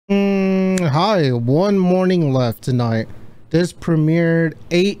hi, one morning left tonight. This premiered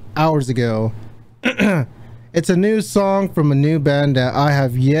 8 hours ago. It's a new song from a new band that I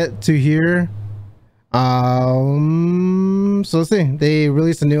have yet to hear. So let's see. They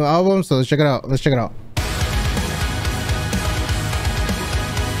released a new album, so let's check it out. Let's check it out.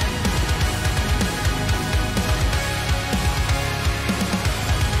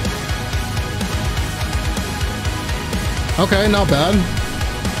 Okay, not bad.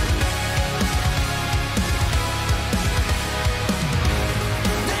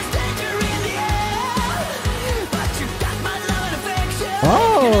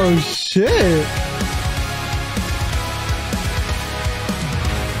 Oh shit.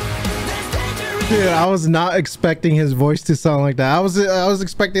 Dude, I was not expecting his voice to sound like that. I was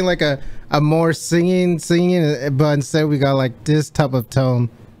expecting like a more singing, but instead we got like this type of tone.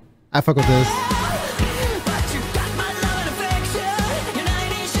 I fuck with this.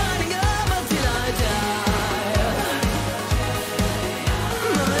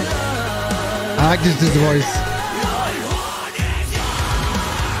 I like this voice.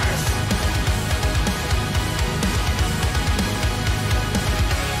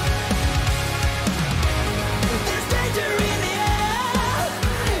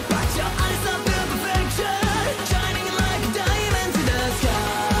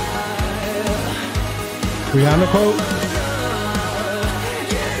 Rihanna quote.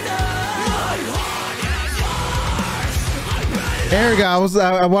 There we go.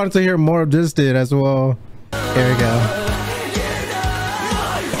 I wanted to hear more of this dude as well. There we go.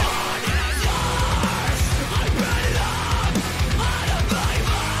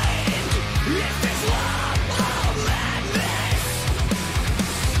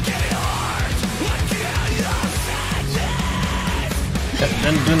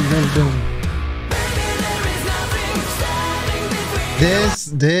 Dun, dun, dun, dun.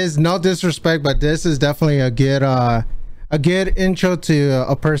 This no disrespect, but this is definitely a good intro to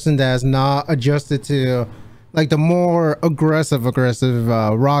a person that has not adjusted to like the more aggressive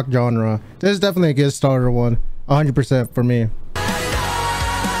rock genre. This is definitely a good starter one, 100% for me.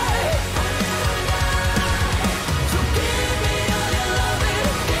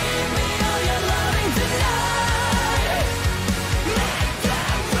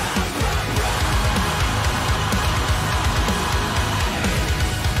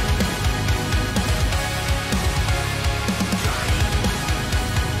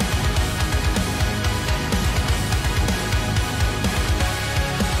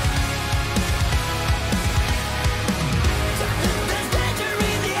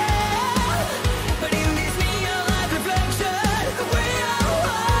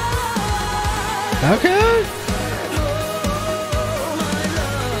 Okay.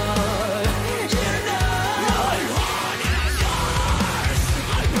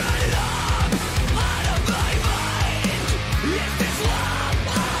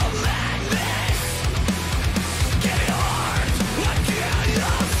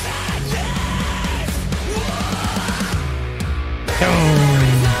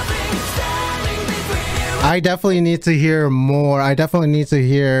 I definitely need to hear more. I definitely need to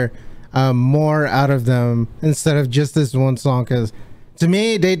hear more out of them instead of just this one song, because to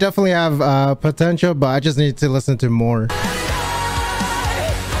me they definitely have potential, but I just need to listen to more.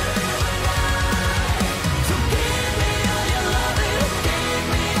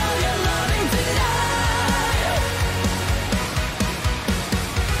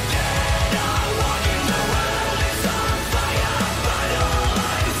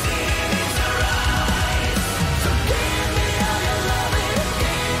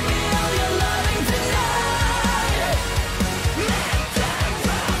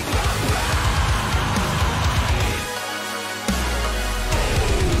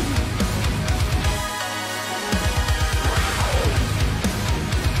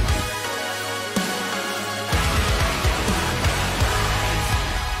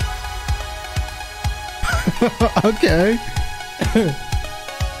 Okay.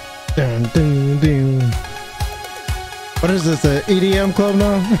 Dun, dun, dun. What is this, an EDM club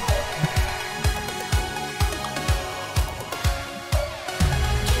now?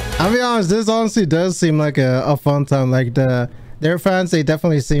 I'll be honest, this honestly does seem like a fun time. Like their fans, they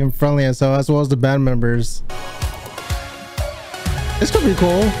definitely seem friendly, and so as well as the band members. This could be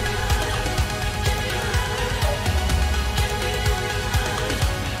cool.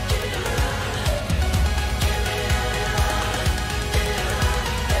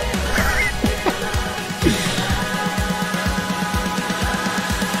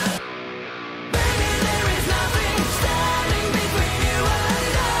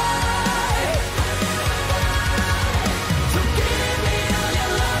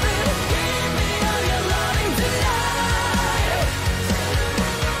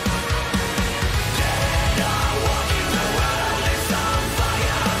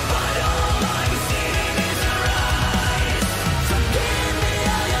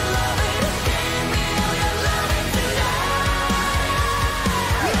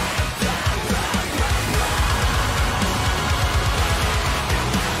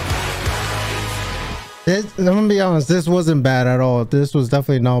 I'm gonna be honest, this wasn't bad at all. This was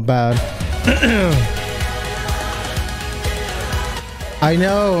definitely not bad. I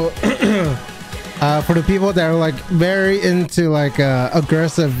know for the people that are like very into like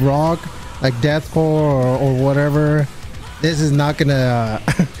aggressive rock, like deathcore or whatever, this is not gonna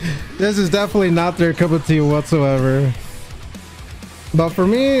this is definitely not their cup of tea whatsoever. But for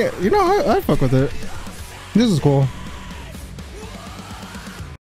me, you know, I fuck with it. This is cool.